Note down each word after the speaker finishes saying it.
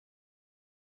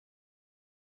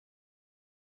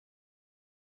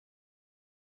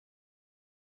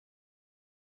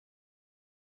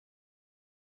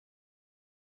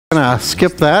Gonna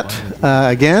skip that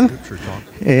again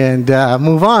and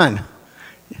move on.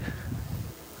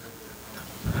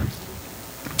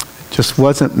 Just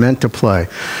wasn't meant to play.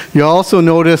 You also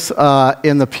notice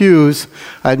in the pews,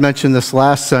 I'd mentioned this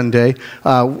last Sunday,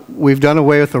 we've done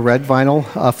away with the red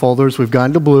vinyl folders. We've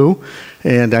gone to blue,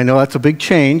 and I know that's a big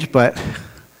change, but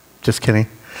just kidding.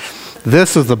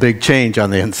 This is the big change on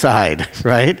the inside,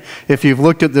 right? If you've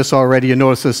looked at this already, you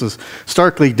notice this is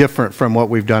starkly different from what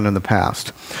we've done in the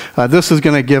past. This is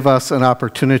going to give us an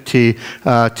opportunity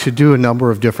to do a number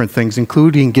of different things,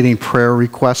 including getting prayer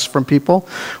requests from people.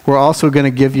 We're also going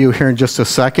to give you here in just a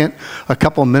second a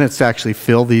couple of minutes to actually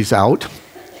fill these out.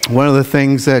 One of the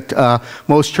things that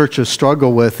most churches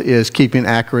struggle with is keeping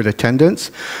accurate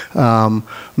attendance.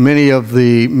 Many of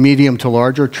the medium to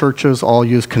larger churches all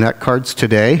use Connect cards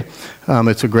today.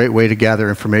 It's a great way to gather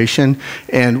information,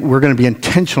 and we're going to be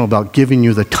intentional about giving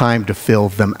you the time to fill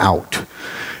them out.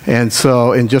 And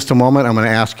so in just a moment, I'm going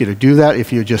to ask you to do that.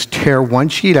 If you just tear one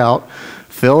sheet out,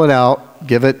 fill it out,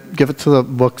 give it to the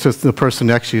book to the person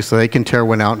next to you so they can tear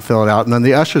one out and fill it out. And then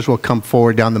the ushers will come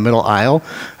forward down the middle aisle.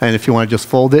 And if you want to just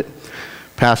fold it,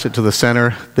 pass it to the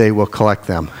center, they will collect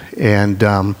them.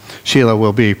 And Sheila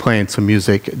will be playing some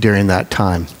music during that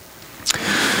time.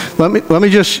 Let me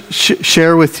just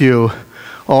share with you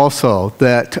also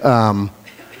that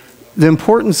the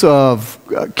importance of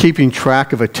keeping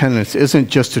track of attendance isn't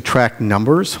just to track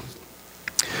numbers.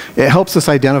 It helps us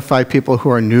identify people who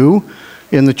are new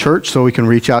in the church so we can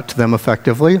reach out to them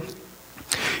effectively.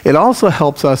 It also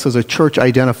helps us as a church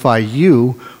identify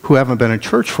you who haven't been in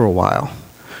church for a while,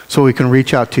 so we can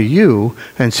reach out to you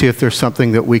and see if there's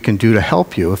something that we can do to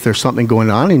help you, if there's something going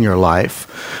on in your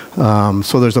life.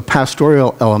 So there's a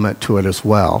pastoral element to it as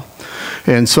well.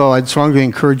 And so I'd strongly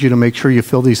encourage you to make sure you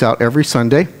fill these out every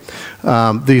Sunday.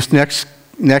 These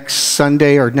next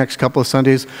Sunday or next couple of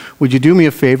Sundays, would you do me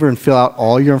a favor and fill out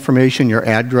all your information, your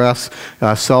address,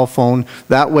 cell phone?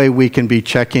 That way we can be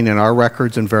checking in our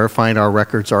records and verifying our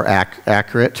records are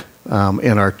accurate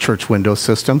in our church window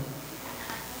system.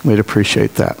 We'd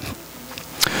appreciate that.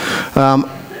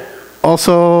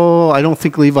 Also, I don't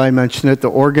think Levi mentioned it, the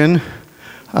organ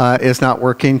is not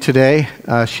working today.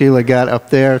 Sheila got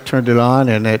up there, turned it on,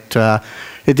 and it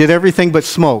did everything but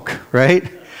smoke, right?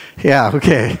 Yeah,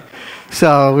 okay.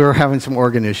 So we were having some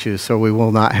organ issues, so we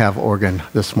will not have organ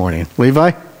this morning.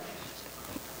 Levi?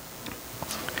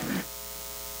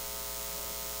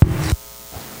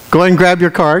 Go ahead and grab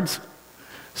your cards,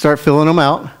 start filling them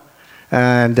out,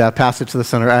 and pass it to the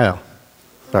center aisle.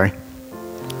 Sorry.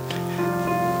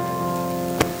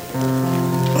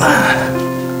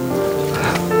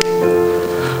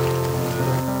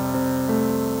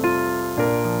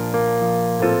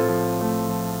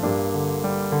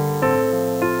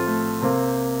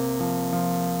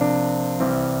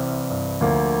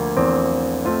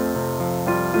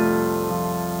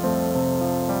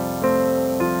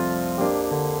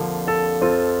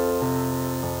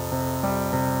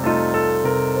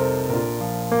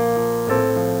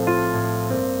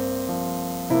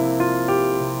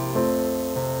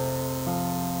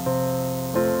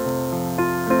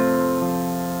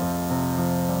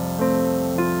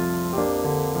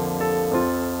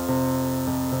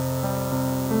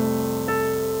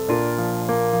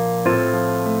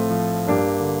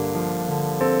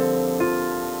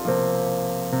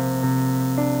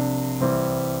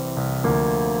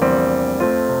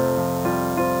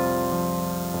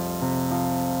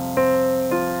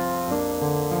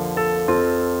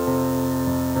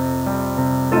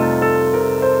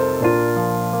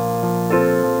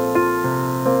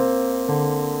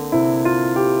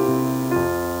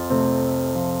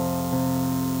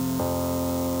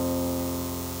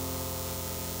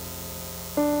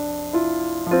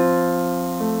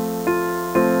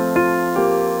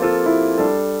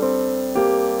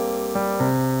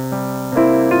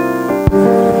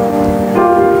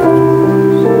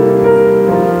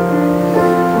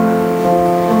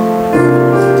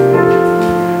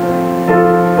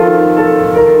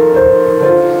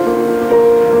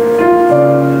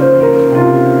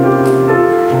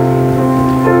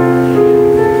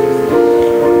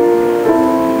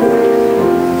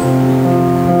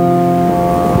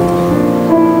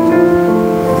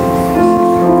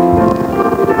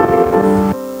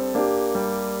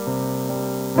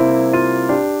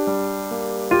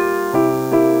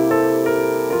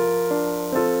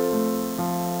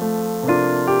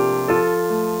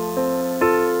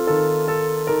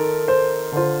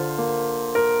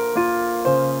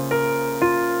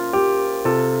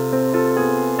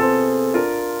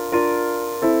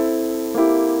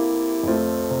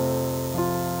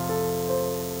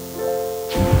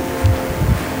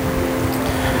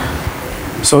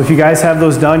 So if you guys have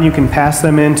those done, you can pass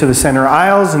them into the center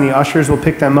aisles, and the ushers will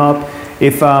pick them up.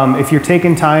 If you're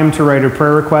taking time to write a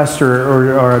prayer request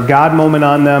or a God moment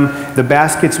on them, the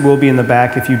baskets will be in the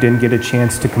back if you didn't get a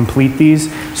chance to complete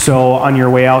these. So on your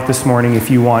way out this morning, if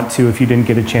you want to, if you didn't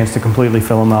get a chance to completely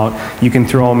fill them out, you can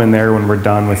throw them in there when we're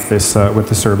done with this with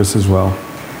the service as well.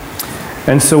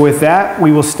 And so with that,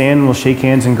 we will stand and we'll shake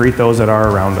hands and greet those that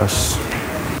are around us.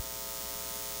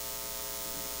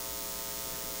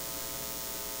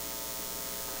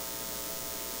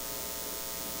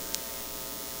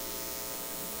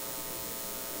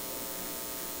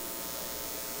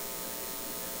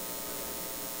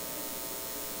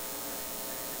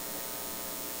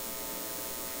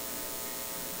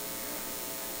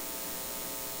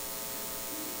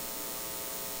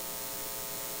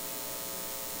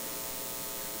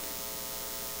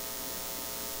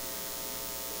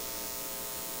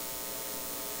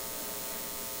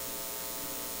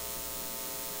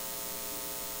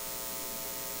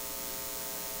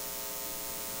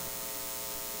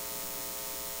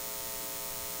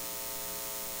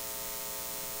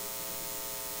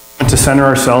 To center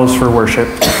ourselves for worship.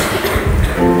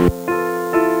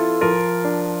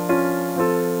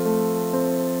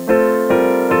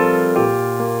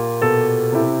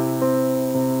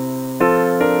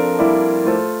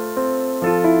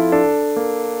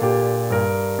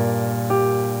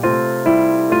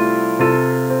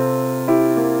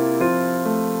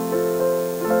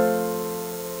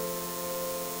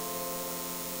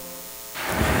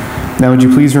 Now would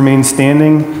you please remain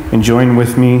standing and join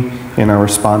with me in our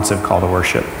responsive call to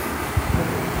worship.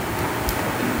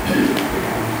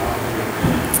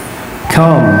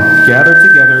 Come, gather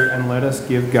together, and let us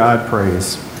give God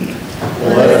praise.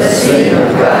 Let us sing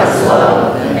of God's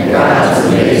love and God's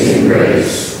amazing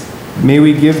grace. May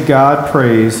we give God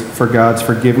praise for God's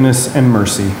forgiveness and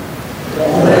mercy.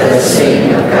 Let us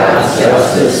sing of God's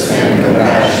justice and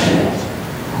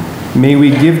compassion. May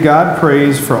we give God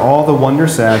praise for all the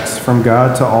wondrous acts from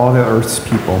God to all the earth's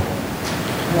people.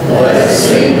 Let us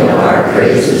sing of our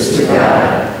praises to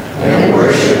God and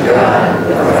worship God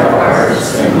with our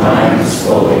hearts and minds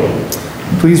fully.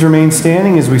 Please remain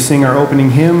standing as we sing our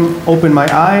opening hymn, Open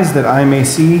My Eyes That I May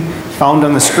See, found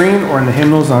on the screen or in the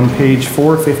hymnals on page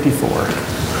 454.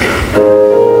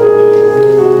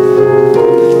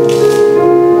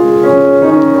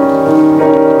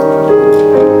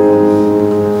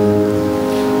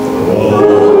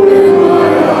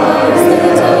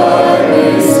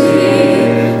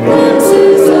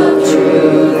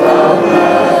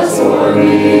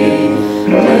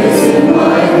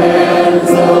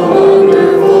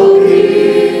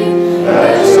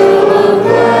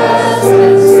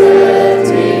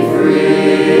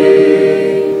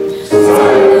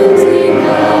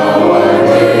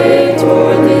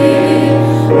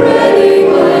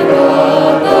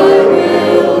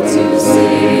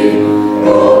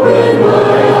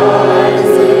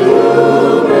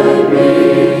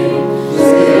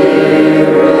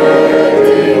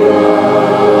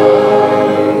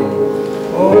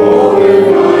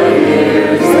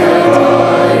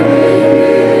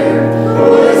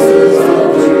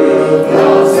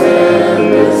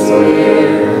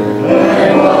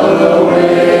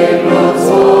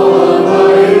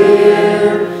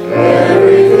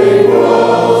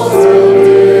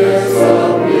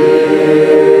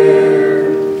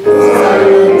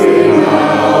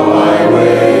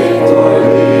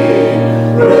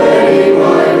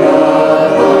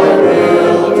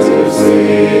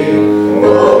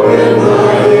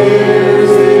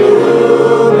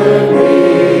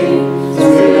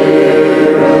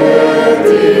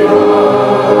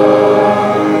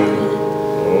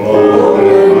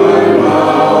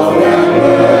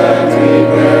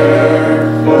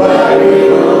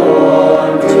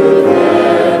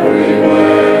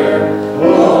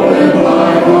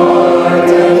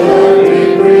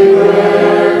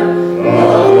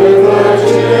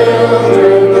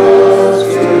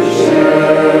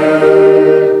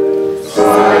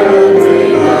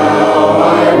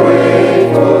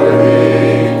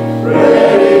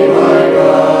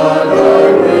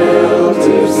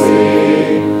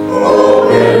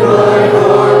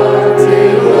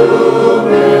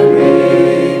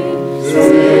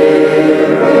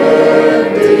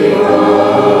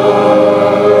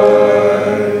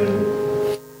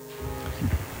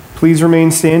 Please remain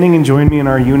standing and join me in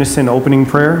our unison opening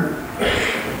prayer.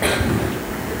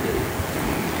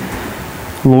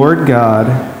 Lord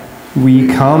God, we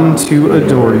come to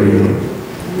adore you.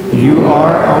 You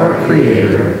are our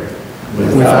Creator.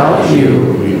 Without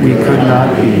you, we could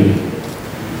not be.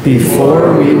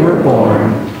 Before we were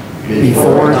born,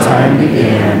 before time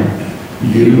began,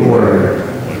 you were,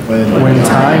 When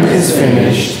time is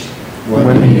finished,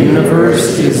 when the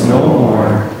universe is no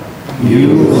more, you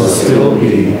will still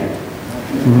be.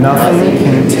 Nothing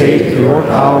can take your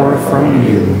power from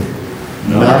you.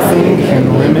 Nothing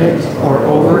can limit or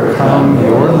overcome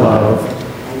your love,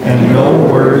 and no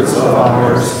words of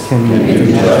ours can do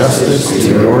justice to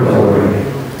your glory.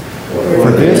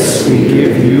 For this we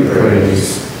give you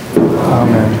praise.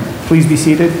 Amen. Please be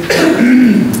seated.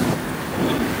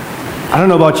 I don't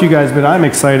know about you guys, but I'm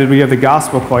excited. We have the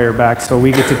gospel choir back, so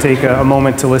we get to take a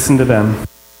moment to listen to them.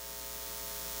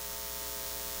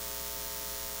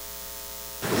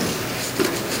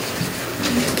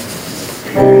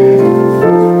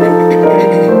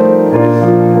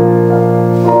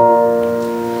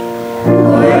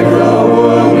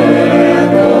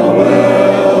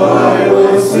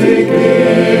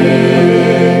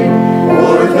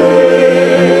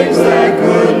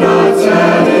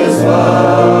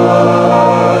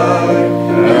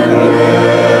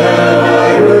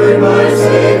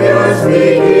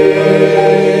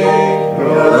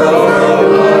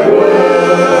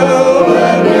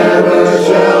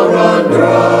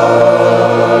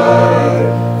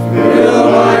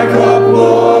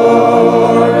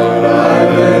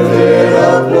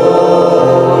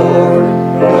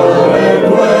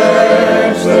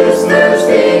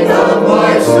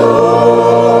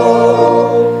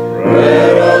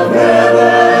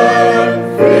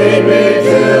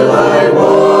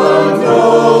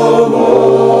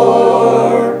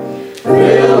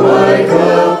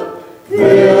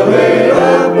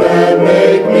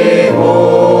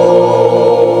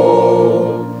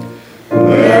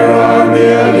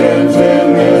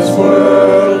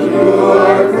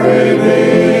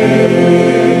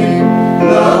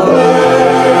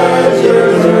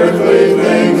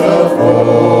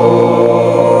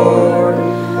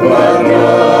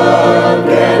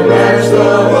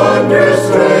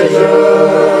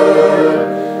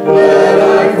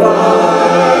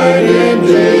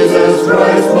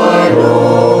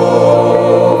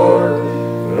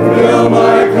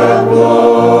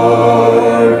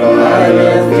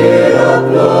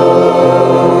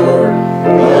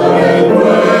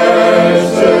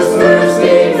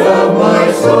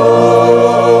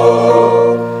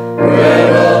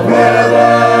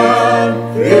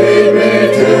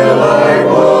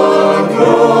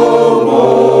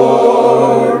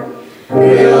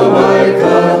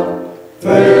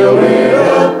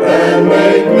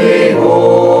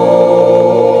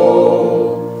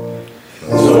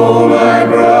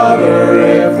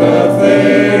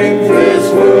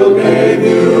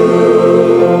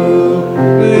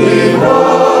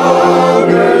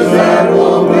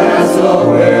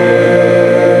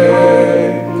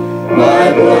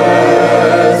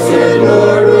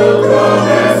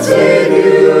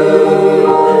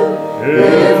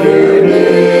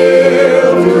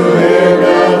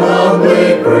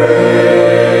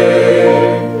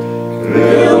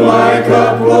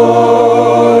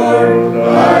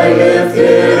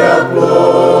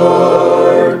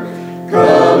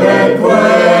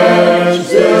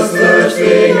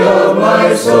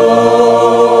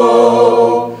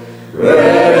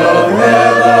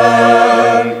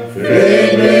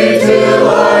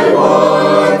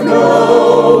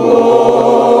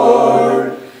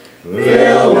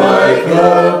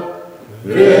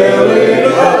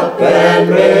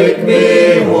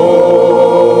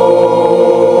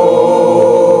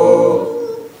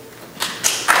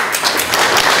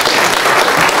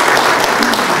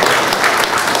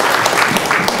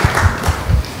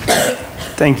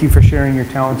 Thank you for sharing your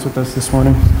talents with us this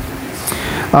morning.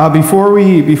 Before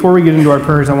we get into our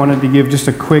prayers, I wanted to give just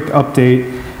a quick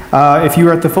update. If you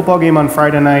were at the football game on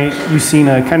Friday night, you've seen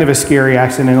a kind of a scary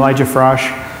accident. Elijah Frosch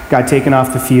got taken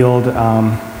off the field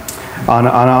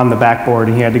on the backboard,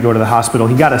 and he had to go to the hospital.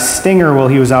 He got a stinger while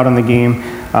he was out on the game,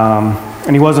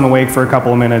 and he wasn't awake for a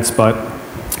couple of minutes, but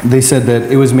they said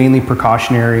that it was mainly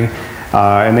precautionary,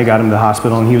 and they got him to the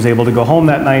hospital, and he was able to go home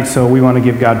that night. So we want to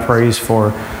give God praise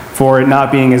for it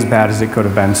not being as bad as it could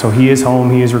have been. So he is home,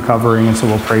 he is recovering, and so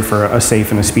we'll pray for a safe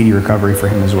and a speedy recovery for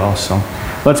him as well. So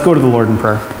let's go to the Lord in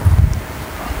prayer.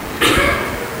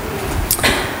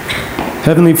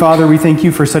 Heavenly Father, we thank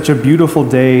you for such a beautiful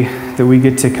day that we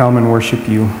get to come and worship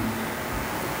you.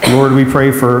 Lord, we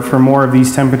pray for more of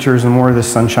these temperatures and more of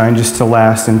this sunshine just to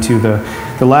last into the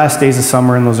last days of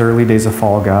summer and those early days of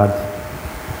fall, God.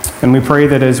 And we pray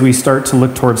that as we start to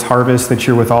look towards harvest, that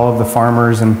you're with all of the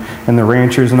farmers and the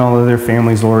ranchers and all of their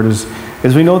families, Lord, as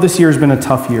we know this year has been a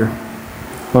tough year.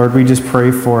 Lord, we just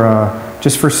pray for a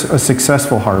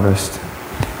successful harvest,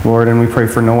 Lord, and we pray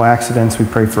for no accidents. We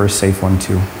pray for a safe one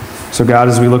too. So God,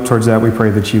 as we look towards that, we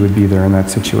pray that you would be there in that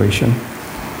situation.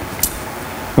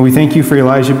 And we thank you for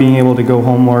Elijah being able to go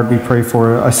home, Lord. We pray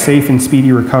for a safe and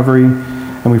speedy recovery.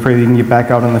 And we pray that he can get back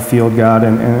out on the field, God,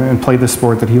 and play the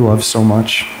sport that he loves so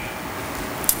much.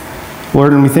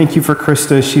 Lord, and we thank you for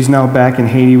Krista. She's now back in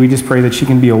Haiti. We just pray that she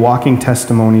can be a walking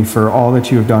testimony for all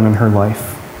that you have done in her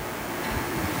life.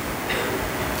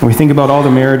 And we think about all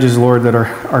the marriages, Lord, that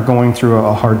are going through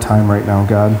a hard time right now,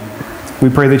 God. We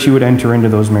pray that you would enter into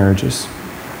those marriages.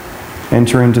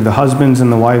 Enter into the husbands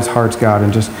and the wives' hearts, God,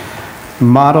 and just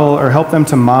model or help them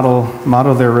to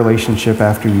model their relationship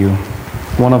after you.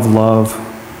 One of love,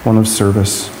 one of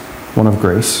service, one of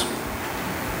grace.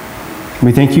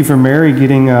 We thank you for Mary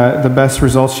getting the best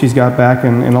results she's got back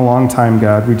in a long time,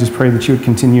 God. We just pray that you would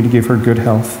continue to give her good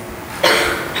health.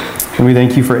 And we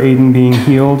thank you for Aiden being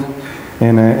healed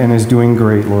and is doing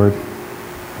great, Lord.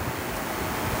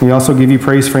 We also give you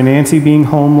praise for Nancy being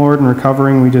home, Lord, and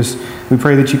recovering. We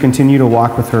pray that you continue to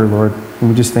walk with her, Lord. And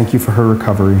we just thank you for her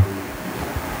recovery.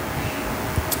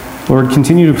 Lord,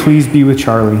 continue to please be with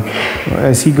Charlie.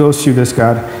 As he goes through this,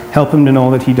 God, help him to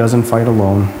know that he doesn't fight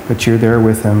alone, that you're there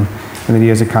with him, and that he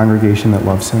has a congregation that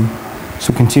loves him.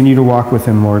 So continue to walk with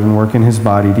him, Lord, and work in his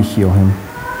body to heal him.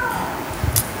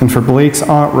 And for Blake's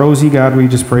Aunt Rosie, God, we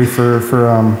just pray for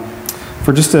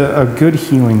just a good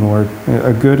healing, Lord,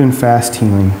 a good and fast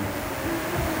healing.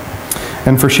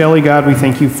 And for Shelley, God, we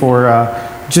thank you for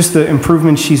just the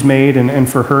improvements she's made, and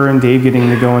for her and Dave getting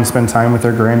to go and spend time with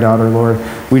their granddaughter, Lord.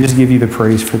 We just give you the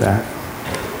praise for that.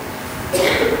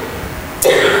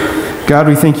 God,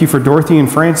 we thank you for Dorothy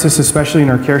and Francis, especially in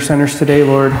our care centers today,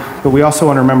 Lord. But we also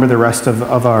want to remember the rest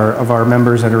of our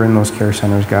members that are in those care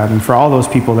centers, God. And for all those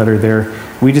people that are there,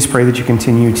 we just pray that you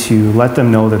continue to let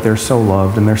them know that they're so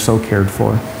loved and they're so cared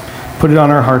for. Put it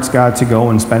on our hearts, God, to go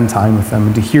and spend time with them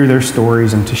and to hear their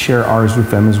stories and to share ours with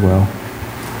them as well.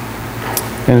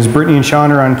 And as Brittany and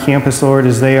Sean are on campus, Lord,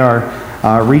 as they are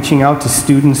reaching out to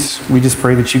students, we just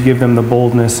pray that you give them the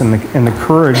boldness and the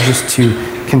courage just to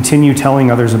continue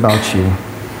telling others about you.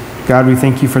 God, we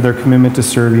thank you for their commitment to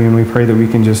serve you, and we pray that we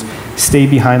can just stay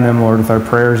behind them, Lord, with our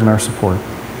prayers and our support.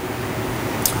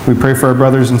 We pray for our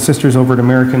brothers and sisters over at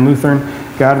American Lutheran.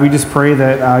 God, we just pray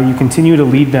that you continue to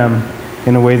lead them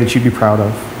in a way that you'd be proud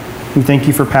of. We thank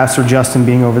you for Pastor Justin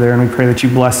being over there, and we pray that you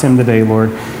bless him today,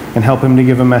 Lord, and help him to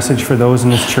give a message for those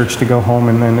in his church to go home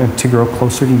and to grow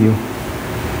closer to you.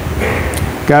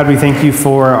 God, we thank you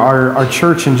for our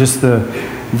church and just the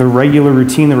regular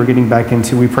routine that we're getting back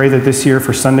into. We pray that this year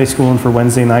for Sunday school and for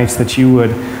Wednesday nights that you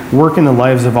would work in the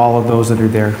lives of all of those that are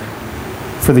there.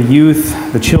 For the youth,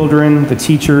 the children, the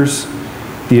teachers,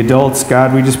 the adults,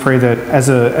 God, we just pray that as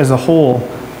a whole,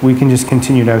 we can just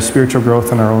continue to have spiritual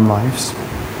growth in our own lives.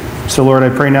 So Lord, I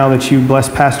pray now that you bless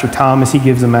Pastor Thom as he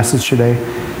gives a message today.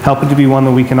 Help it to be one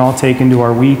that we can all take into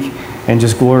our week and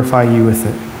just glorify you with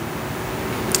it.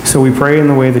 So we pray in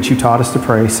the way that you taught us to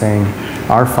pray, saying,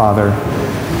 Our Father,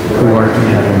 who art in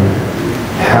heaven,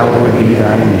 hallowed be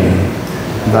thy name.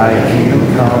 Thy kingdom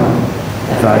come,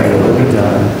 thy will be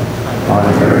done, on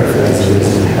earth as it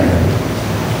is in heaven.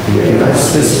 Give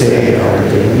us this day our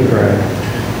daily bread,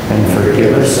 and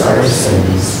forgive us our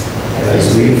sins,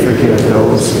 as we forgive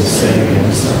those who sin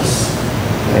against us.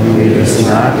 And lead us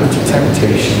not into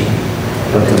temptation,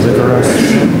 but deliver us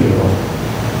from evil.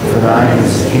 For thine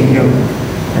is the kingdom,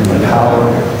 and the power,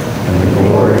 and the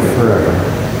glory forever.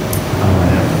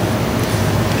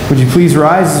 Amen. Would you please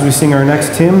rise as we sing our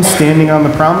next hymn, Standing on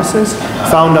the Promises,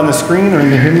 found on the screen or in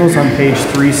the hymnals on page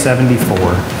 374.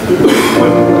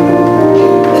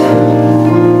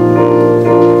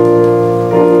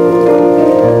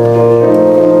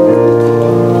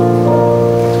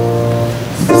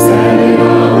 Standing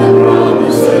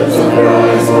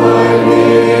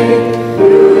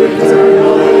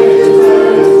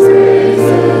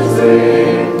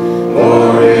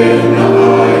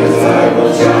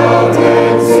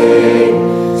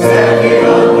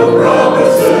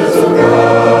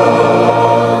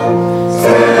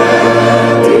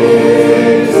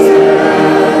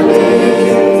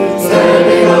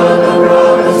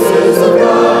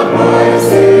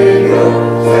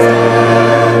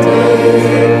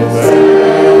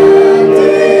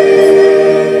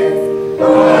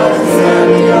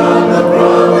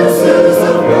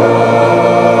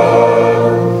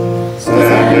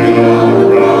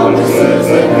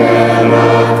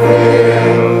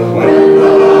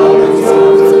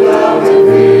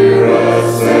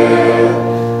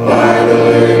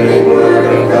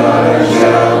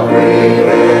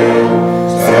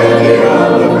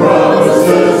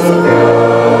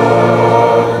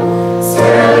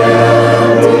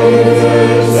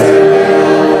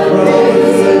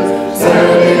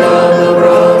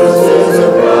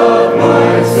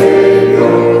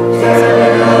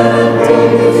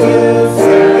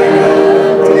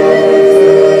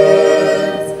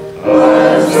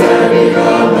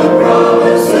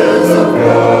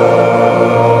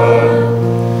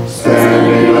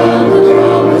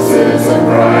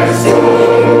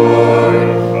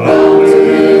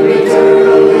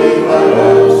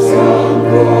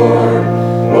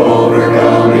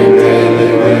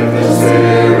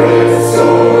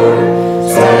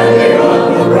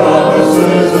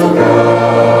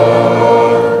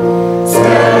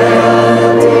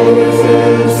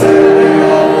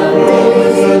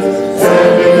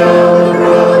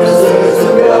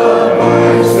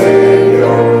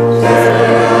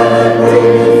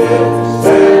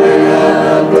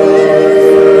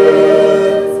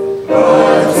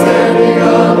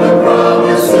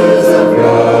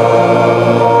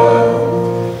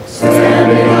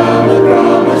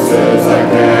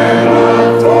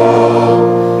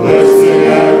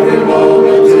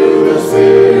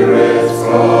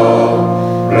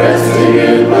Resting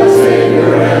in my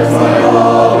Savior as my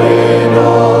all in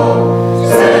all,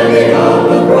 standing on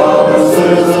the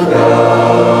promises of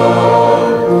God.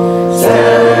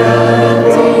 Standing on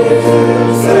the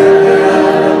promises, standing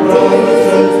on the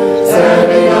promises,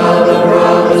 standing on the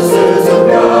promises of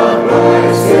God,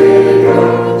 my Savior.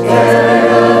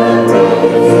 Standing on the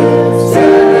promises,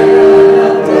 standing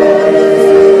on the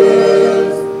promises.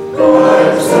 Oh,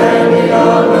 I'm standing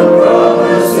on the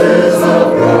promises of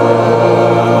God.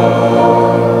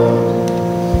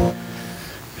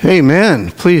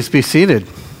 Amen. Please be seated.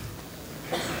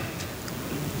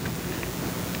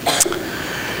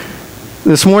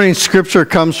 This morning's scripture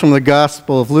comes from the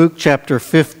Gospel of Luke, chapter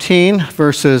 15,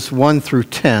 verses 1 through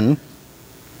 10.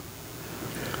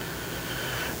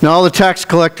 Now all the tax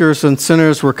collectors and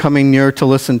sinners were coming near to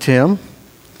listen to him,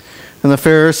 and the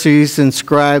Pharisees and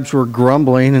scribes were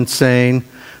grumbling and saying,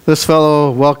 "This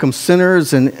fellow welcomes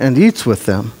sinners and eats with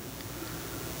them."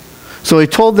 So he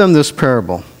told them this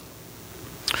parable.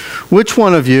 Which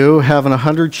one of you, having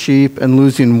 100 sheep and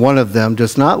losing one of them,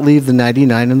 does not leave the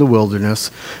 99 in the wilderness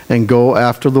and go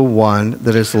after the one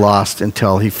that is lost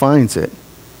until he finds it?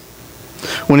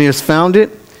 When he has found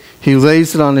it, he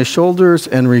lays it on his shoulders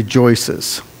and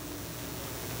rejoices.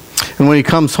 And when he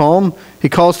comes home, he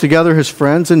calls together his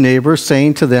friends and neighbors,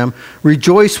 saying to them,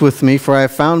 "Rejoice with me, for I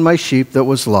have found my sheep that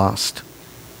was lost."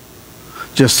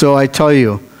 Just so I tell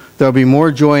you, there will be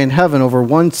more joy in heaven over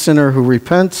one sinner who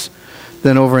repents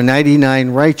than over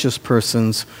 99 righteous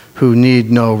persons who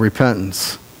need no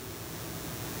repentance.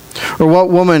 Or what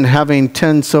woman having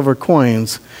 10 silver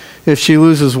coins, if she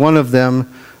loses one of them,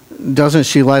 doesn't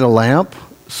she light a lamp,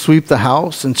 sweep the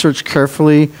house, and search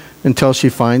carefully until she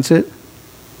finds it?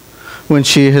 When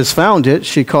she has found it,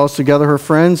 she calls together her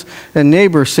friends and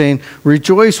neighbors, saying,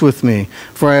 "Rejoice with me,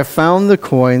 for I have found the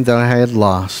coin that I had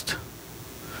lost."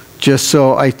 Just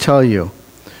so I tell you,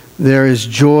 there is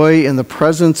joy in the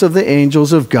presence of the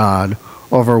angels of God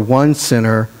over one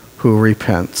sinner who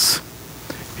repents.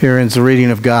 Here ends the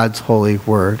reading of God's holy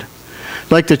word.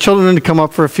 I'd like the children to come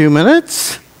up for a few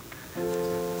minutes.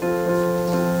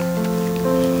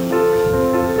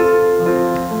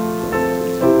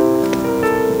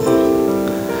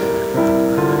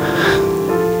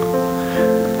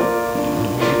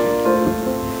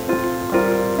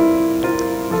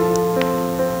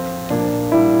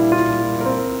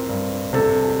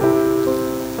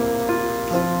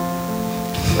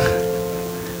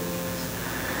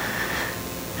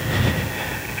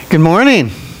 Good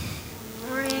morning. Good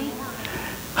morning.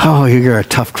 Oh, you're a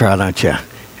tough crowd, aren't you?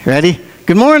 Ready?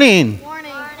 Good morning.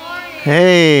 Morning.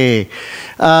 Hey.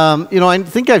 I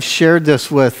think I've shared this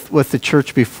with the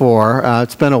church before.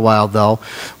 It's been a while, though.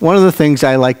 One of the things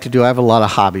I like to do, I have a lot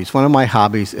of hobbies. One of my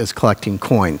hobbies is collecting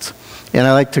coins. And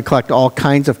I like to collect all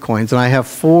kinds of coins. And I have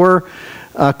 4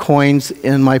 coins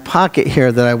in my pocket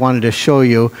here that I wanted to show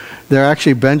you. They're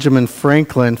actually Benjamin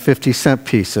Franklin 50-cent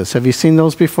pieces. Have you seen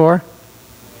those before?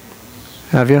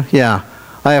 Have you? Yeah.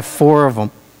 I have 4 of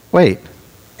them. Wait.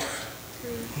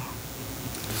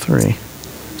 3.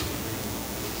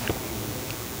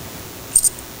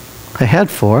 I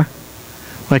had 4.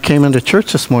 When I came into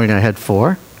church this morning, I had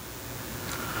 4.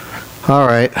 All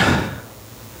right.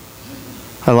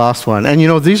 I lost one. And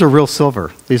these are real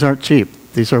silver. These aren't cheap.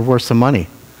 These are worth some money.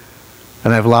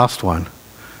 And I've lost one.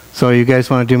 So you guys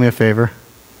want to do me a favor?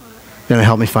 Going to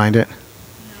help me find it?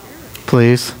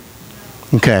 Please?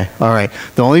 Okay, all right.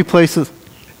 The only places,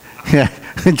 yeah,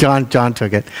 John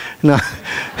took it. No,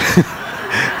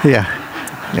 yeah,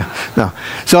 no.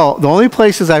 So the only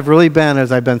places I've really been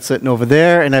is I've been sitting over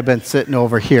there and I've been sitting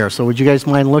over here. So would you guys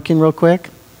mind looking real quick?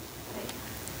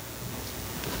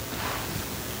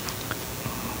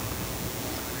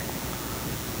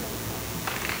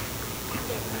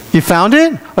 You found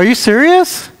it? Are you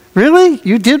serious? Really?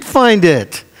 You did find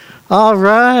it. All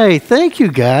right. Thank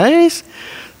you, guys.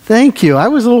 Thank you. I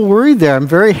was a little worried there. I'm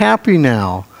very happy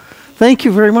now. Thank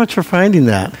you very much for finding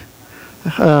that.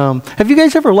 Have you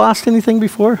guys ever lost anything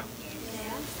before?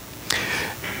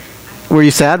 Were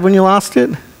you sad when you lost it?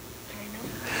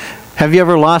 Have you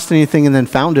ever lost anything and then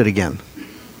found it again?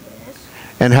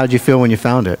 And how'd you feel when you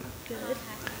found it? Good.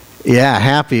 Yeah,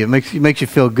 happy. It makes you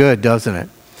feel good, doesn't it?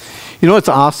 You know what's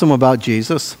awesome about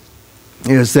Jesus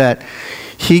is that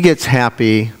he gets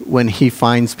happy when he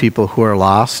finds people who are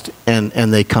lost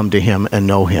and they come to him and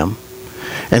know him.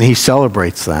 And he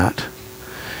celebrates that.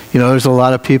 There's a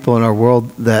lot of people in our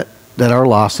world that are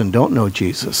lost and don't know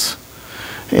Jesus.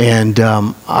 And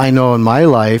I know in my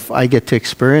life, I get to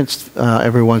experience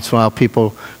every once in a while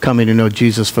people coming to know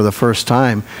Jesus for the first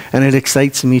time. And it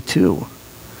excites me too.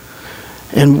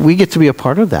 And we get to be a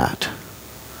part of that.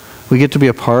 We get to be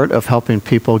a part of helping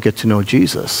people get to know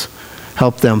Jesus,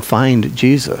 help them find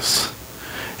Jesus.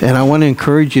 And I want to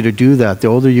encourage you to do that the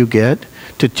older you get,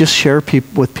 to just share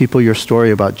with people your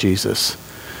story about Jesus.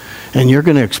 And you're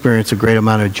going to experience a great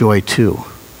amount of joy too.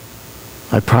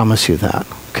 I promise you that,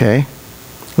 okay?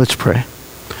 Let's pray.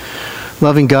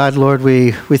 Loving God, Lord,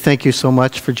 we thank you so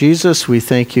much for Jesus. We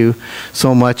thank you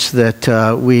so much that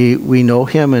we know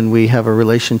him and we have a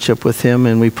relationship with him,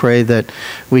 and we pray that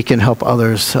we can help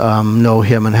others know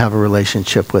him and have a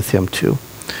relationship with him too.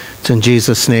 It's in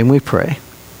Jesus' name we pray.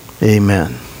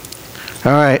 Amen.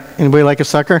 All right, anybody like a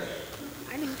sucker?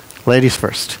 Ladies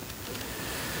first.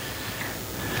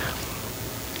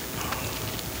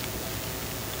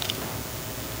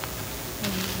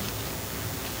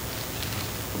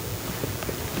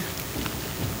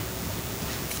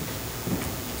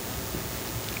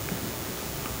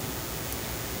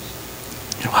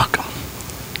 You're welcome.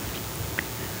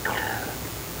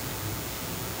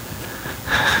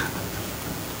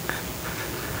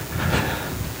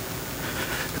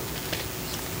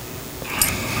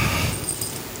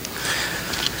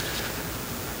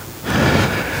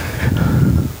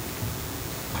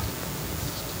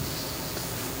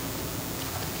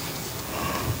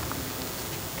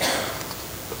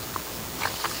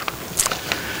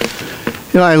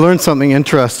 You know, I learned something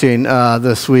interesting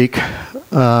this week.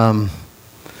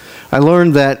 I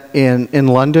learned that in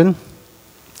London,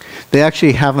 they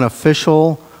actually have an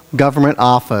official government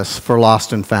office for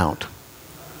lost and found.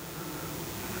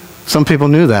 Some people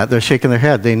knew that. They're shaking their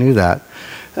head. They knew that.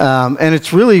 And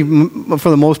it's really, for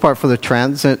the most part, for the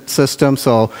transit system,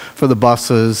 so for the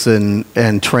buses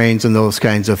and trains and those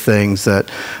kinds of things.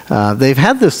 That they've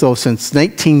had this, though, since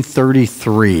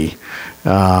 1933.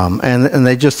 And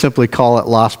they just simply call it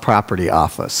Lost Property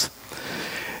Office.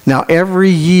 Now,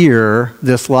 every year,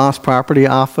 this Lost Property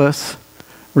Office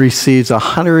receives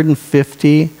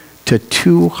 150 to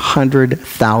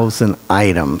 200,000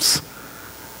 items.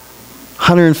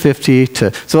 150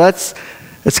 to, so it's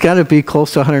got to be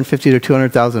close to 150 to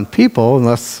 200,000 people,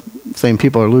 unless same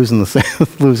people are losing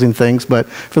losing things. But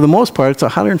for the most part, it's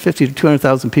 150 to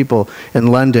 200,000 people in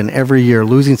London every year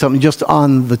losing something just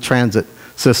on the transit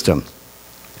system.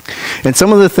 And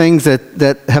some of the things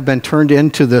that have been turned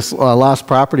into this Lost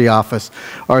Property Office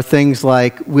are things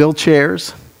like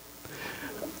wheelchairs.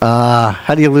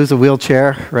 How do you lose a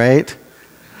wheelchair, right?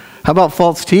 How about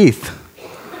false teeth?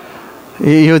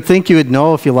 You would think you would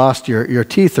know if you lost your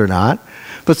teeth or not.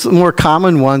 But some more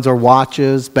common ones are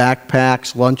watches,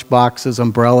 backpacks, lunch boxes,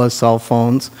 umbrellas, cell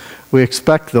phones. We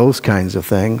expect those kinds of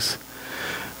things.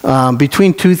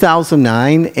 Between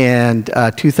 2009 and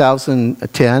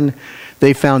 2010,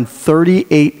 they found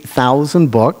 38,000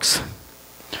 books,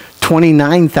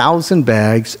 29,000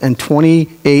 bags, and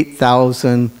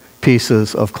 28,000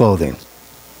 pieces of clothing.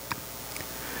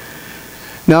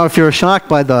 Now, if you're shocked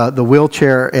by the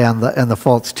wheelchair and the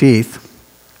false teeth,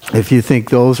 if you think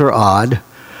those are odd,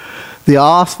 the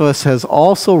office has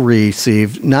also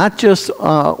received, not just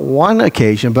one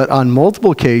occasion, but on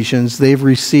multiple occasions, they've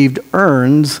received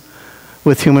urns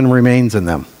with human remains in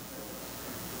them.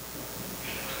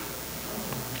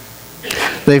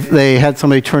 They had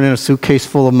somebody turn in a suitcase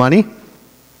full of money,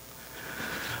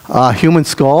 a human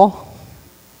skull,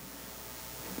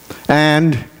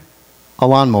 and a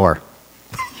lawnmower.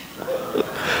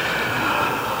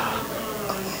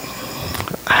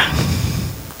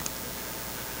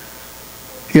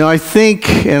 You know, I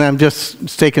think, and I'm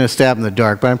just taking a stab in the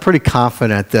dark, but I'm pretty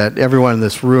confident that everyone in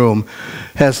this room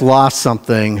has lost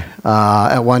something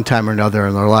at one time or another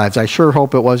in their lives. I sure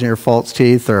hope it wasn't your false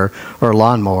teeth or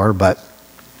lawnmower, but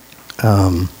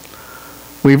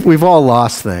we've all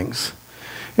lost things.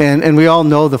 And we all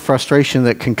know the frustration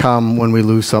that can come when we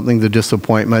lose something, the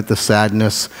disappointment, the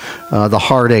sadness, the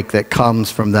heartache that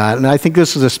comes from that. And I think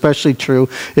this is especially true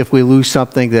if we lose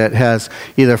something that has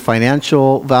either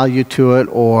financial value to it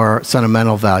or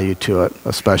sentimental value to it,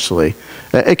 especially.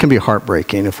 It can be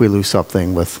heartbreaking if we lose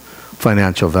something with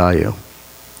financial value.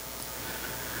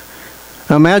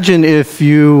 Now imagine if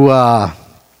you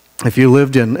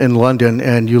lived in London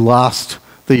and you lost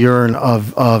the urn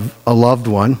of a loved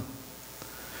one.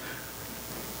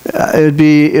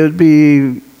 It would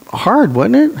be hard,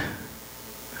 wouldn't it?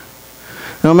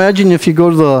 Now imagine if you go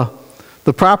to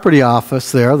the property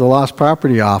office there, the Lost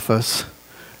Property Office,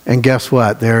 and guess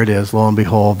what? There it is. Lo and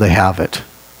behold, they have it.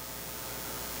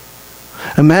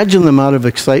 Imagine the amount of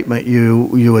excitement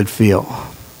you would feel.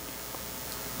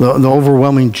 The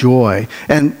overwhelming joy,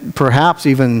 and perhaps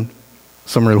even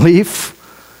some relief,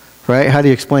 right? How do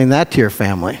you explain that to your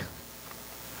family?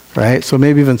 Right? So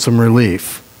maybe even some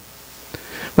relief.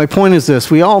 My point is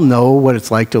this: we all know what it's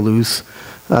like to lose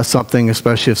something,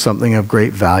 especially if something of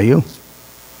great value.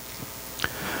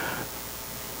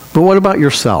 But what about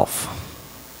yourself?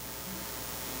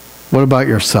 What about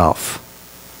yourself?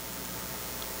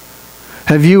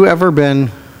 Have you ever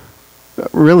been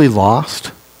really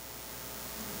lost?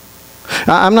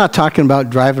 I'm not talking about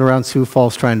driving around Sioux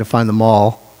Falls trying to find the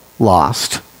mall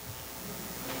lost.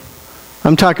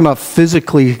 I'm talking about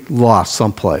physically lost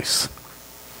someplace.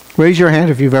 Raise your hand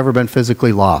if you've ever been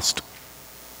physically lost.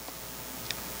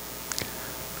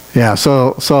 Yeah,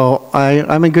 so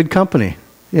I'm in good company.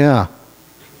 Yeah.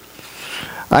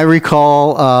 I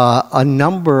recall a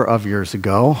number of years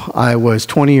ago, I was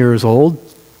 20 years old,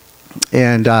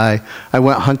 and I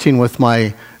went hunting with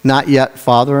my not yet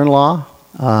father-in-law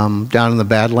down in the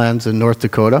Badlands in North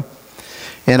Dakota.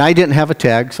 And I didn't have a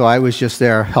tag, so I was just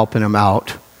there helping him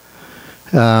out.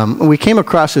 We came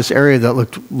across this area that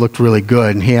looked really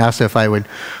good, and he asked if I would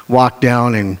walk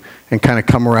down and kind of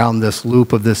come around this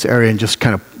loop of this area and just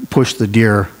kind of push the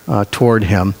deer toward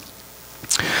him.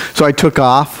 So I took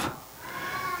off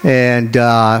and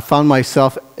found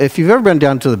myself, if you've ever been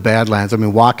down to the Badlands, I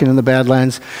mean walking in the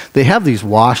Badlands, they have these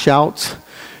washouts,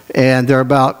 and they're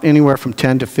about anywhere from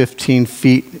 10 to 15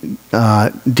 feet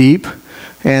deep,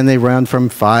 and they run from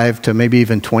 5 to maybe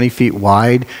even 20 feet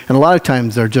wide, and a lot of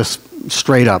times they're just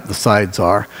straight up, the sides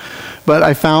are. But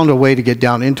I found a way to get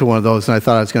down into one of those, and I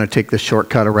thought I was going to take this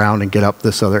shortcut around and get up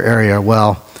this other area.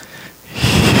 Well,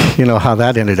 you know how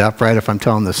that ended up, right, if I'm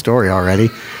telling this story already.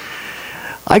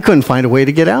 I couldn't find a way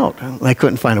to get out. I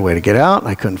couldn't find a way to get out.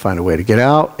 I couldn't find a way to get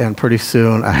out, and pretty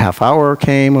soon a half hour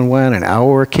came and went, an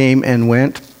hour came and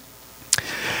went.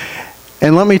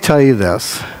 And let me tell you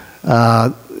this.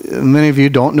 Many of you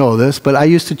don't know this, but I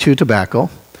used to chew tobacco,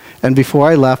 and before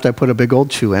I left, I put a big old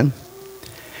chew in.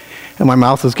 And my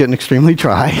mouth was getting extremely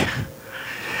dry.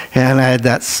 And I had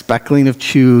that speckling of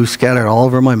chew scattered all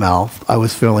over my mouth. I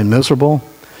was feeling miserable.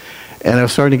 And I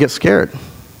was starting to get scared.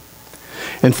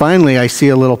 And finally, I see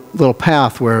a little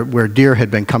path where deer had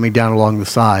been coming down along the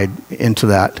side into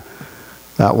that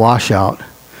washout.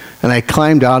 And I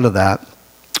climbed out of that.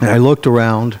 And I looked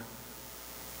around.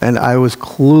 And I was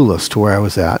clueless to where I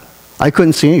was at. I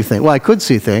couldn't see anything. Well, I could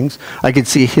see things. I could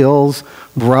see hills,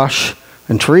 brush,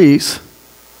 and trees.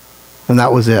 And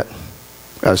that was it.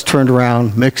 I was turned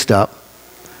around, mixed up.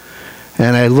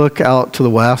 And I look out to the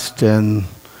west, and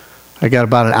I got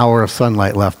about an hour of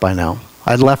sunlight left by now.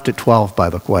 I'd left at 12, by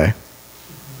the way.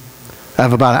 I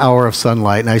have about an hour of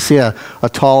sunlight, and I see a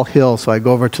tall hill, so I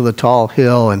go over to the tall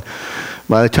hill, and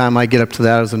by the time I get up to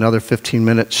that, it was another 15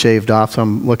 minutes shaved off, so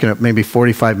I'm looking at maybe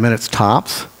 45 minutes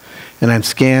tops, and I'm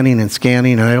scanning,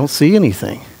 and I don't see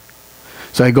anything.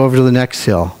 So I go over to the next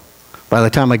hill. By the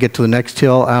time I get to the next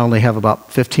hill, I only have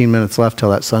about 15 minutes left till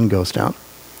that sun goes down.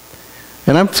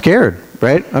 And I'm scared,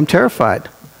 right? I'm terrified.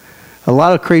 A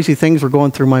lot of crazy things were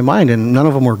going through my mind, and none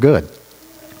of them were good.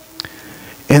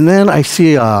 And then I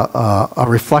see a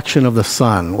reflection of the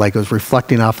sun, like it was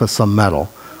reflecting off of some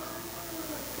metal.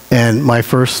 And my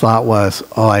first thought was,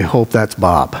 oh, I hope that's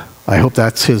Bob. I hope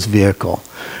that's his vehicle.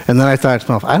 And then I thought to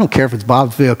myself, I don't care if it's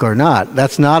Bob's vehicle or not.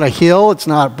 That's not a hill, it's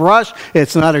not a brush,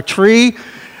 it's not a tree.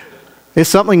 It's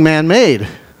something man-made.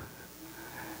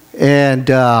 And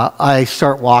I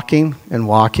start walking and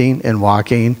walking and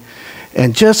walking.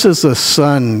 And just as the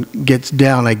sun gets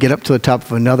down, I get up to the top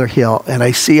of another hill, and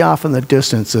I see off in the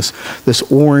distance this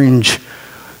orange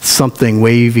something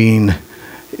waving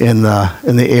in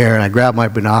the air. And I grab my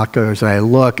binoculars, and I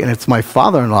look, and it's my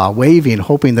father-in-law waving,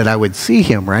 hoping that I would see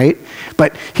him, right?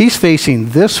 But he's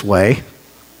facing this way.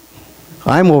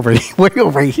 I'm way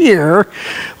over here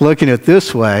looking at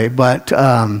this way, but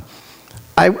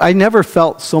I never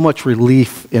felt so much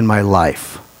relief in my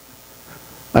life.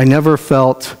 I never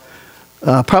felt,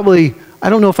 I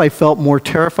don't know if I felt more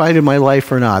terrified in my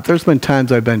life or not. There's been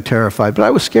times I've been terrified, but I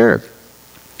was scared.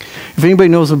 If anybody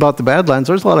knows about the Badlands,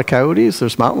 there's a lot of coyotes,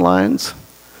 there's mountain lions.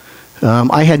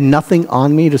 I had nothing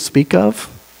on me to speak of.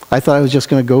 I thought I was just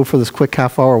going to go for this quick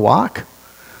half-hour walk.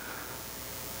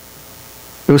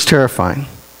 It was terrifying.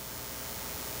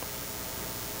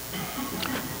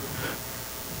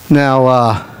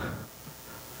 Now,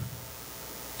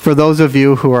 for those of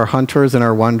you who are hunters and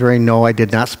are wondering, no, I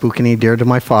did not spook any deer to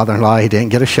my father-in-law. He didn't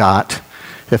get a shot,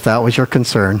 if that was your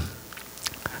concern.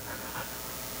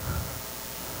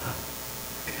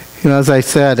 You know, as I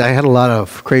said, I had a lot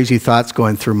of crazy thoughts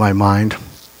going through my mind.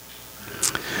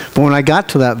 But when I got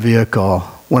to that vehicle,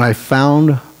 when I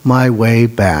found my way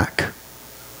back,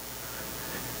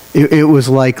 it was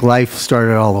like life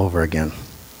started all over again.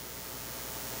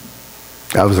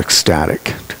 I was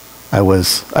ecstatic. I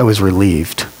was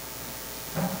relieved.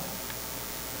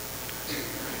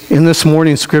 In this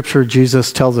morning's scripture,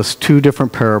 Jesus tells us two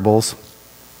different parables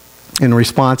in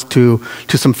response to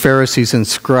some Pharisees and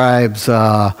scribes'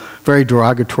 very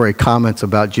derogatory comments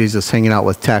about Jesus hanging out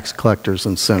with tax collectors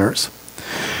and sinners.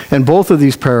 And both of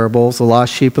these parables, the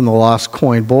lost sheep and the lost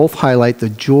coin, both highlight the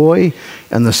joy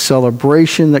and the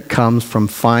celebration that comes from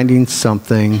finding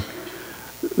something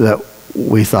that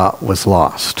we thought was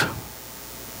lost.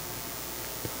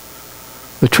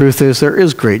 The truth is, there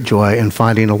is great joy in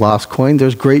finding a lost coin.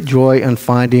 There's great joy in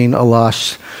finding a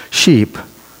lost sheep.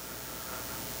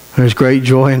 There's great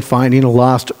joy in finding a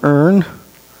lost urn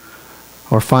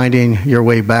or finding your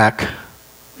way back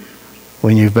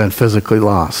when you've been physically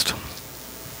lost.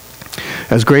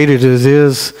 As great as it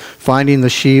is finding the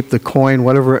sheep, the coin,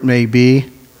 whatever it may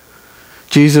be,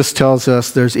 Jesus tells us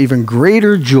there's even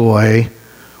greater joy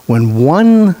when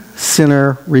one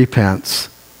sinner repents.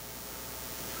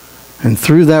 And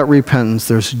through that repentance,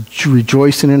 there's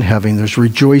rejoicing in heaven. There's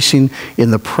rejoicing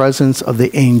in the presence of the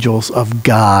angels of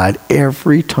God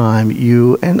every time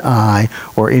you and I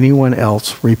or anyone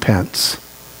else repents.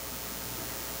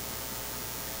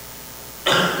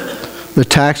 The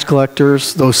tax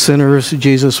collectors, those sinners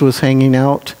Jesus was hanging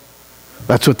out,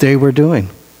 that's what they were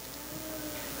doing.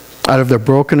 Out of their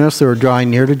brokenness, they were drawing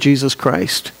near to Jesus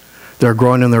Christ. They're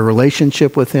growing in their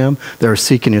relationship with Him. They're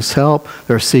seeking His help.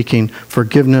 They're seeking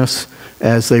forgiveness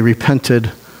as they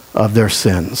repented of their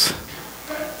sins.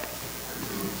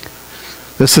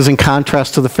 This is in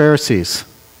contrast to the Pharisees,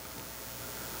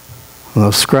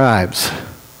 those scribes,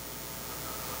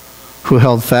 who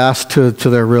held fast to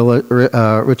their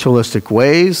ritualistic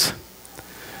ways,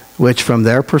 which from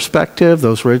their perspective,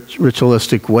 those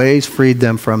ritualistic ways freed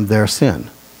them from their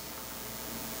sin.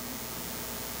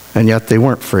 And yet they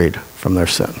weren't freed from their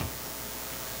sin.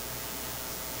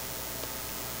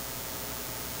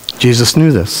 Jesus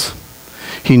knew this.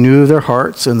 He knew their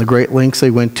hearts and the great lengths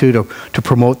they went to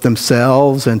promote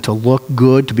themselves and to look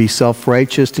good, to be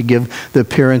self-righteous, to give the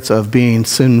appearance of being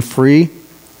sin-free.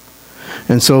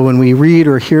 And so when we read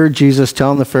or hear Jesus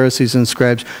telling the Pharisees and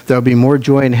scribes there will be more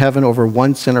joy in heaven over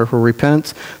one sinner who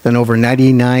repents than over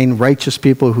 99 righteous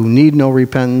people who need no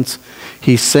repentance,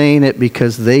 He's saying it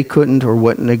because they couldn't or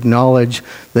wouldn't acknowledge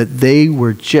that they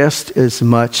were just as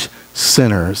much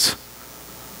sinners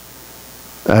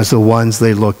as the ones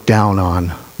they looked down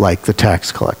on, like the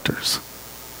tax collectors.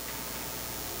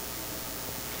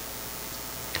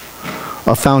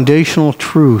 A foundational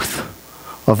truth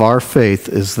of our faith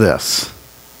is this: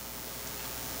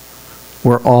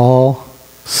 we're all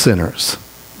sinners.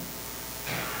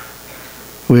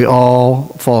 We all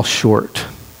fall short.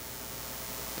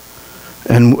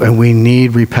 And we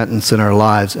need repentance in our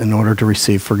lives in order to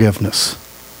receive forgiveness.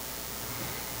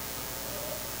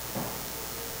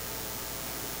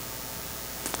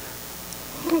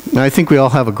 Now, I think we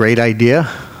all have a great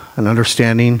idea, an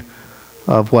understanding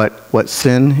of what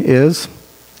sin is.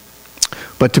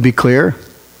 But to be clear,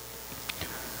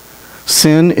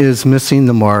 sin is missing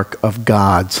the mark of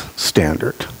God's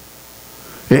standard.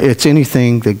 It's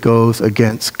anything that goes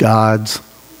against God's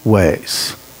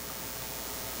ways.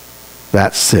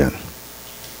 That's sin.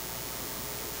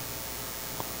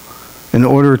 In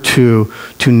order to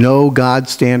know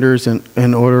God's standards and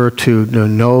in order to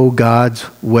know God's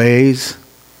ways,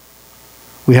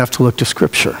 we have to look to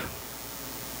Scripture.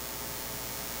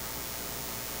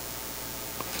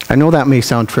 I know that may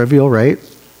sound trivial, right?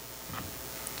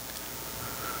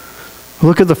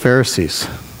 Look at the Pharisees.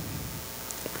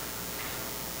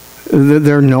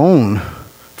 They're known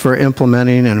for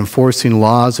implementing and enforcing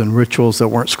laws and rituals that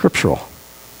weren't scriptural.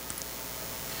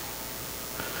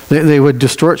 They would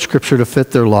distort Scripture to fit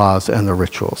their laws and their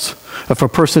rituals. If a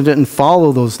person didn't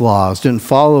follow those laws, didn't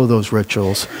follow those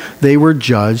rituals, they were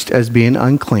judged as being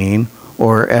unclean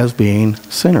or as being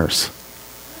sinners.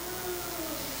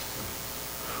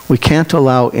 We can't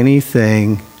allow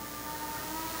anything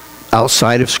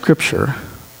outside of Scripture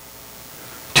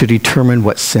to determine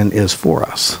what sin is for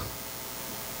us.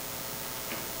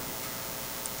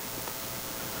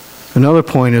 Another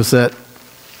point is that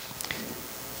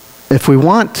if we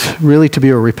want really to be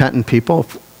a repentant people,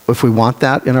 if we want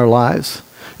that in our lives,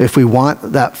 if we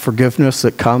want that forgiveness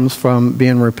that comes from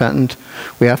being repentant,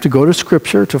 we have to go to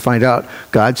Scripture to find out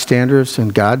God's standards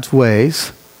and God's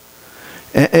ways.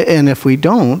 And if we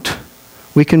don't,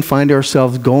 we can find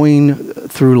ourselves going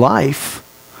through life,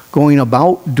 going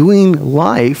about doing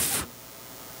life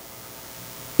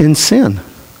in sin,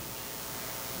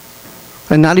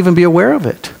 and not even be aware of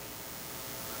it,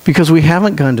 because we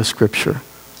haven't gone to Scripture.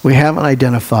 We haven't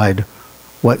identified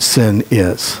what sin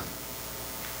is.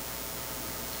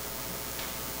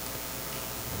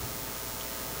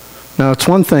 Now, it's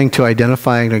one thing to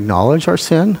identify and acknowledge our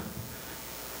sin,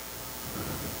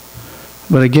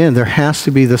 but again, there has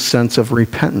to be this sense of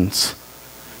repentance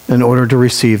in order to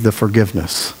receive the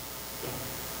forgiveness.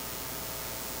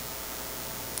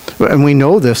 And we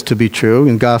know this to be true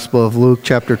in Gospel of Luke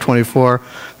chapter 24.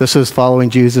 This is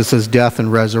following Jesus' death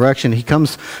and resurrection. He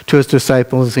comes to his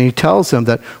disciples and he tells them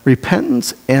that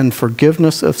repentance and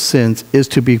forgiveness of sins is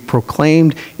to be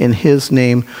proclaimed in his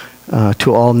name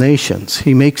to all nations.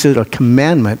 He makes it a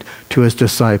commandment to his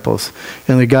disciples.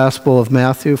 In the Gospel of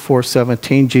Matthew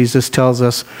 4:17, Jesus tells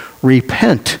us,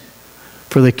 "Repent,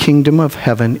 for the kingdom of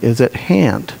heaven is at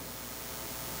hand."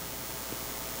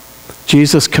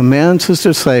 Jesus commands his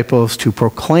disciples to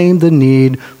proclaim the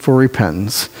need for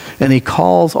repentance, and he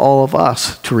calls all of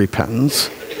us to repentance,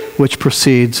 which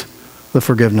precedes the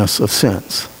forgiveness of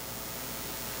sins.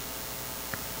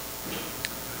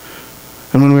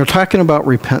 And when we're talking about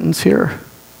repentance here,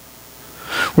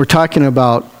 we're talking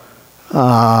about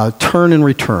turn and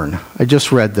return. I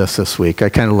just read this week. I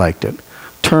kind of liked it.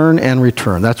 Turn and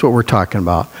return. That's what we're talking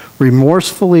about.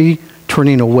 Remorsefully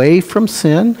turning away from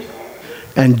sin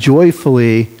and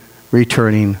joyfully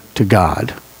returning to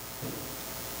God.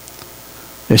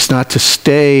 It's not to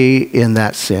stay in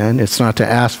that sin. It's not to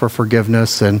ask for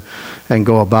forgiveness and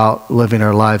go about living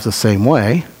our lives the same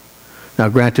way. Now,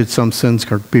 granted, some sins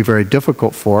can be very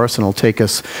difficult for us, and it'll take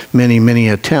us many, many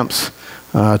attempts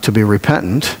to be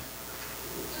repentant.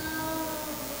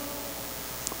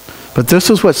 But this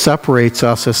is what separates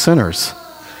us as sinners.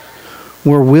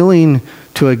 We're willing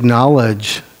to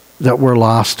acknowledge that we're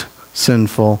lost,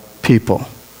 sinful people.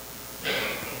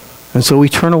 And so we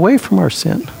turn away from our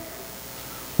sin.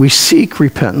 We seek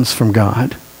repentance from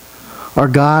God, our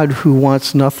God who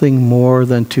wants nothing more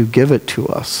than to give it to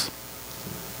us.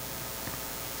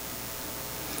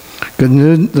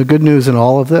 The good news in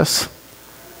all of this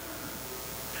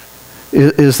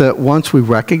is that once we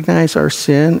recognize our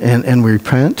sin and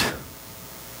repent,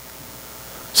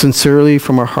 sincerely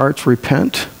from our hearts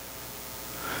repent,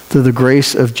 through the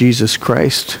grace of Jesus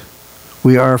Christ,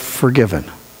 we are forgiven.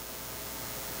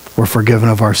 We're forgiven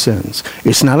of our sins.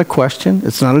 It's not a question.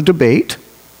 It's not a debate.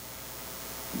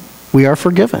 We are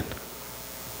forgiven.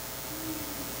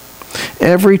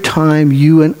 Every time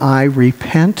you and I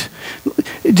repent,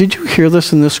 did you hear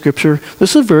this in this scripture?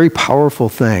 This is a very powerful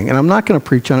thing, and I'm not going to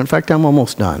preach on it. In fact, I'm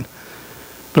almost done.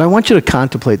 But I want you to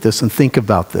contemplate this and think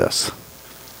about this.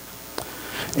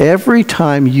 Every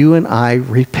time you and I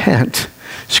repent,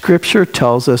 Scripture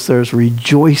tells us there's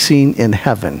rejoicing in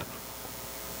heaven.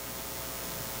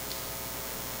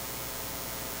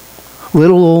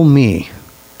 Little old me,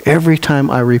 every time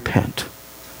I repent,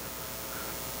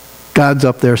 God's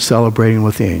up there celebrating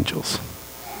with the angels.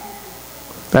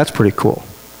 That's pretty cool.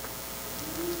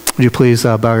 Would you please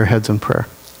bow your heads in prayer?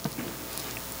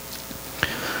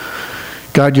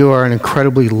 God, you are an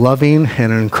incredibly loving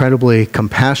and an incredibly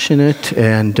compassionate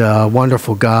and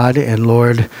wonderful God. And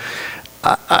Lord,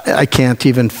 I can't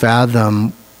even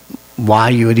fathom why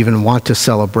you would even want to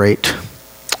celebrate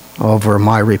over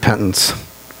my repentance.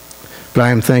 But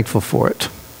I am thankful for it.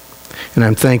 And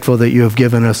I'm thankful that you have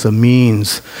given us a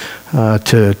means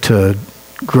to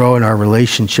grow in our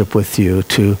relationship with you,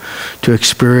 to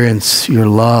experience your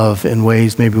love in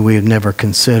ways maybe we had never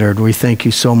considered. We thank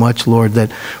you so much, Lord,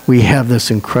 that we have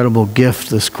this incredible gift,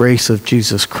 this grace of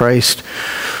Jesus Christ,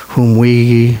 whom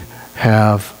we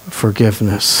have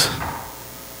forgiveness.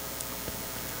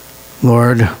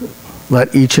 Lord,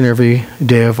 let each and every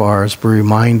day of ours be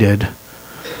reminded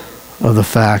of the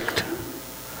fact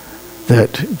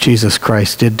that Jesus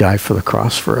Christ did die for the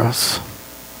cross for us.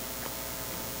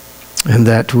 And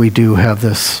that we do have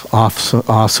this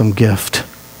awesome gift.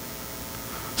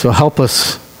 So help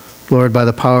us, Lord, by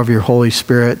the power of your Holy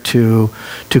Spirit to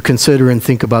consider and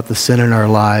think about the sin in our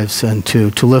lives and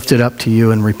to lift it up to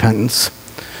you in repentance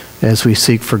as we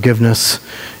seek forgiveness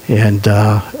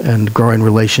and grow in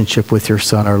relationship with your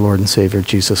Son, our Lord and Savior,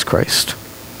 Jesus Christ.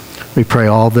 We pray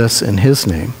all this in his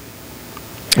name.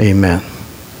 Amen.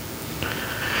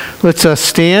 Let's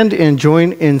stand and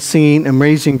join in singing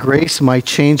Amazing Grace, My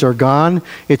Chains Are Gone.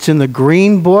 It's in the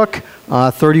green book,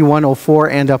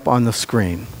 3104, and up on the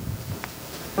screen.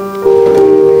 Now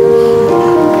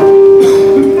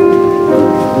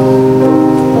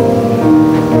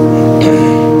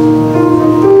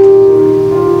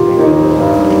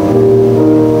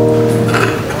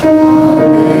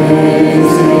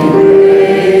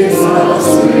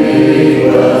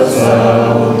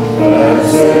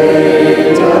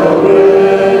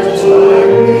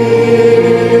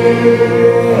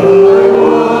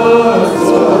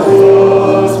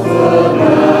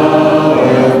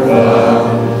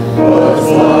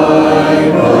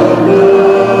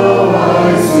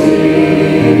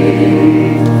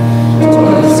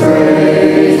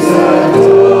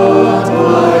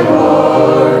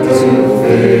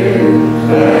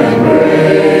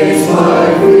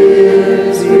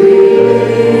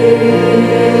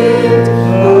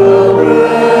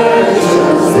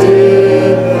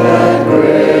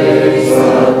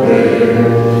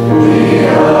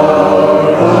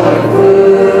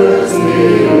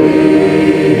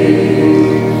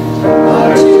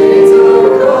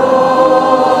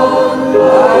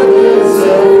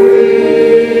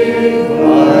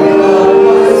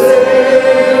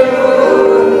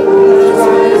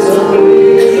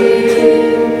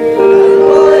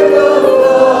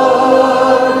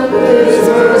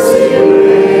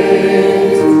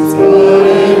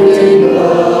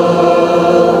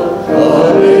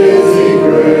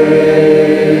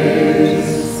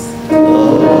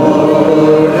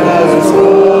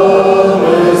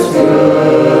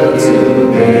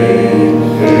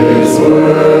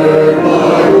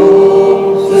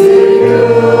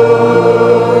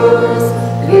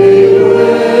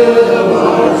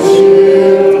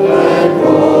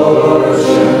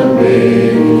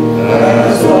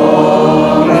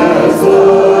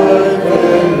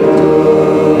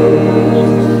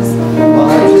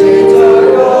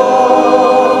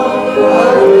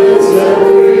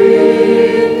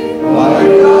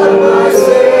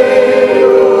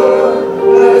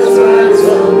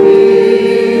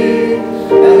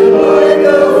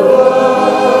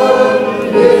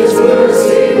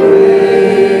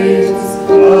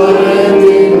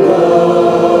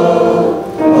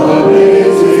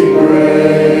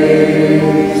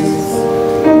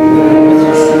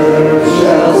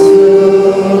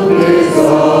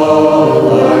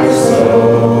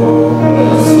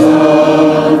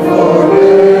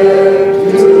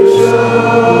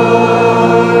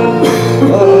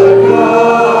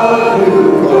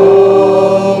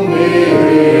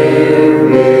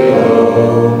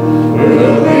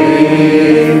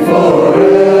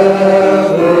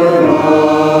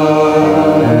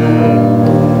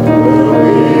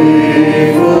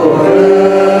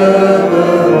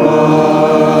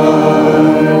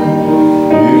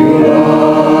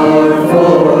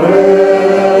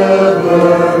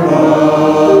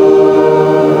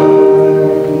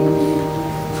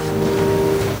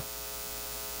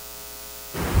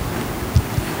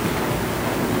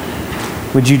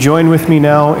Would you join with me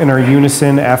now in our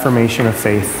unison affirmation of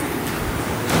faith?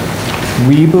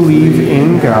 We believe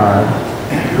in God,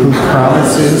 who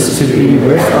promises to be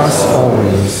with us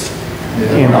always,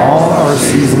 in all our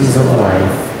seasons of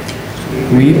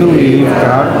life. We believe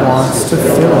God wants to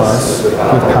fill us with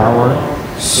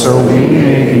power, so we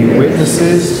may be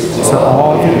witnesses to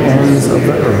all the ends of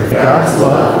the earth. God's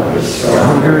love is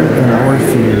stronger than our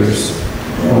fears,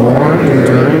 more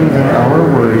enduring than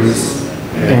our worries,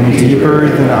 and deeper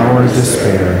than our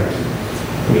despair.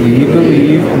 We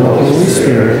believe in the Holy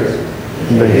Spirit,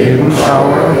 the hidden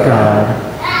power of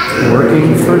God,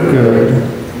 working for good,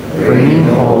 bringing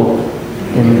hope,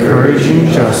 encouraging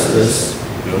justice,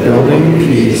 building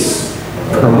peace,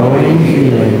 promoting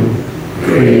healing,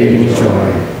 creating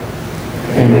joy.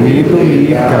 And we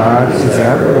believe God is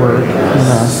at work in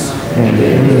us and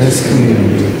in this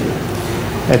community.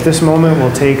 At this moment,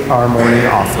 we'll take our morning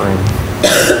offering.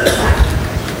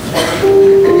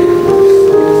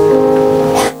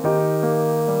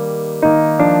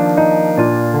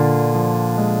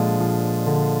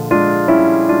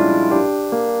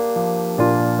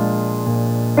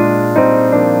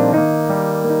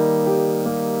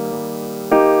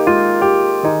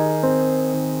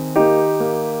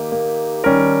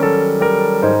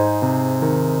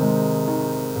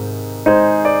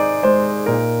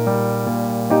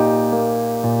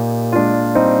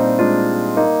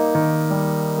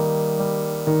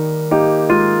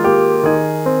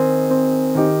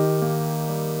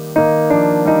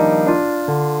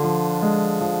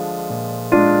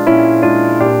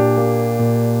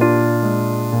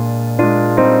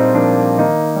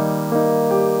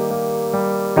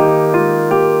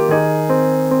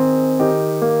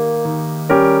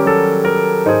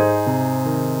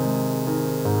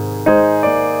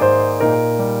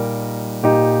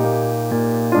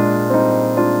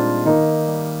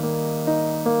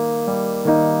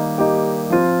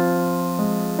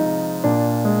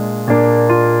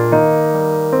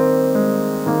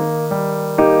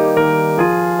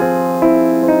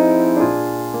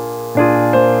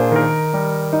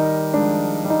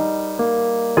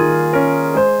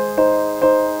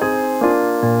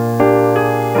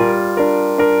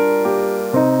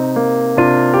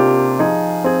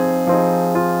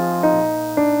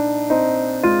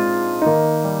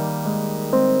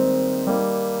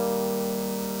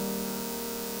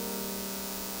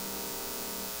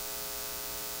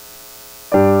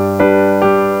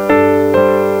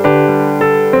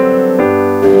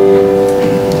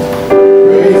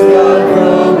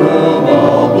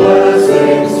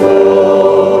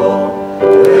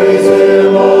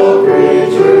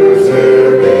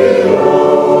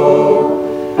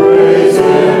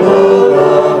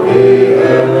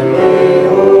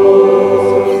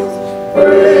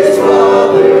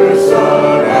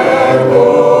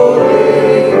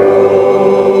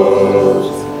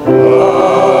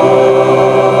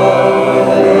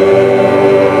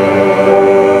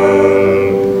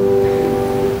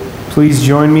 Please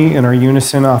join me in our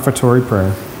unison offertory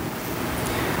prayer.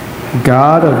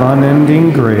 God of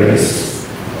unending grace,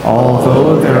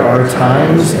 although there are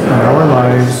times in our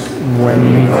lives when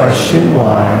we question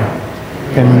why,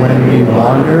 and when we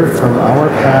wander from our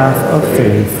path of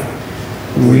faith,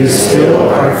 we still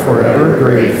are forever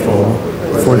grateful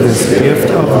for this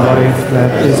gift of life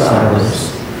that is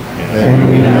ours. And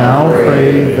we now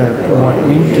pray that what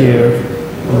we give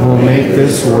will make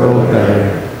this world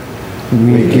better.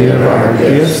 We give our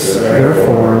gifts,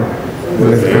 therefore,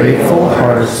 with grateful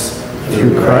hearts,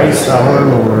 through Christ our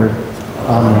Lord.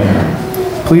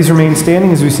 Amen. Please remain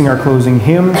standing as we sing our closing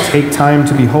hymn, Take Time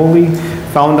to Be Holy,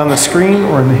 found on the screen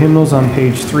or in the hymnals on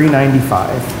page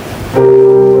 395.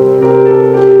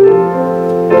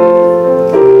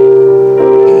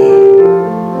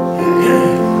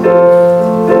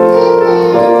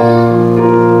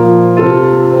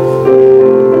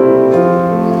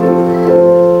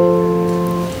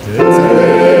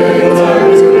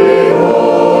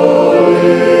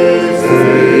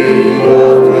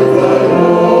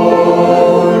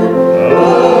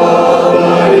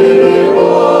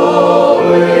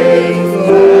 Always,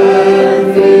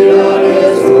 and feed on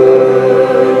His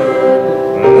word.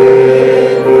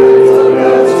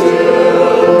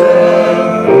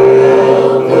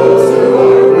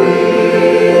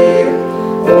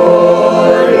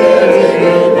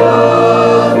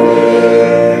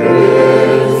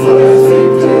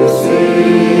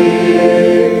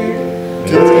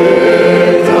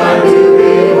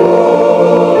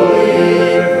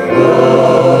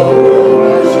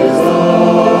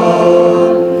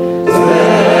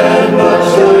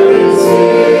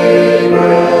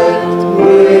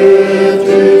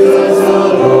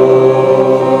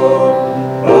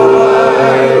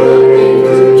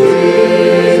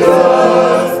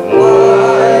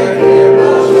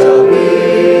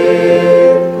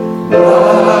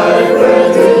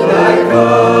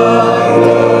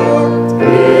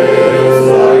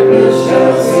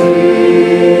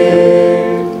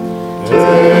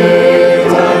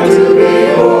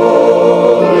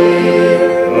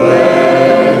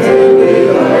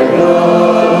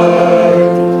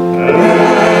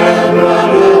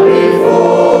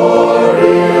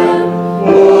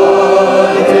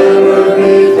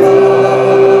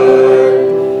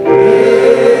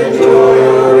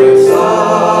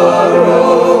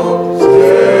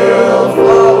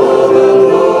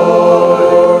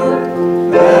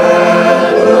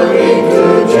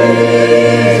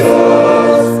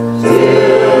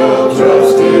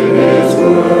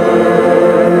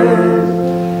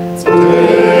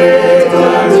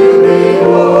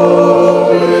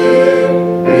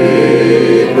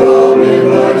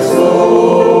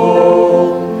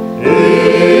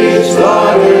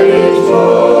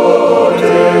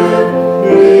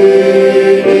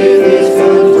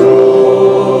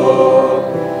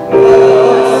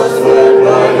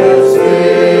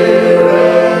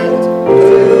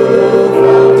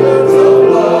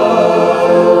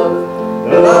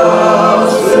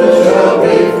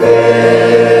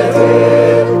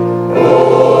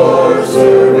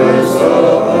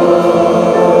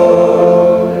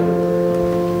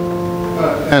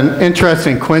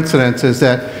 interesting coincidence is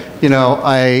that, you know,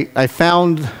 I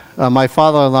found my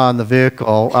father-in-law in the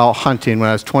vehicle out hunting when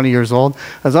I was 20 years old.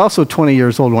 I was also 20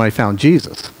 years old when I found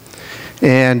Jesus.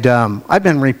 And I've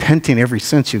been repenting ever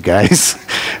since, you guys.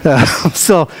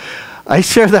 So I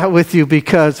share that with you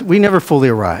because we never fully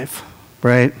arrive,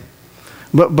 right?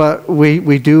 But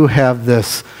we do have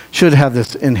this, should have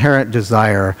this inherent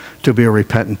desire to be a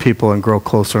repentant people and grow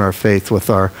closer in our faith with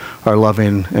our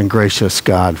loving and gracious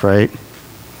God, right?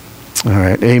 All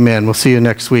right, amen. We'll see you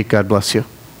next week. God bless you.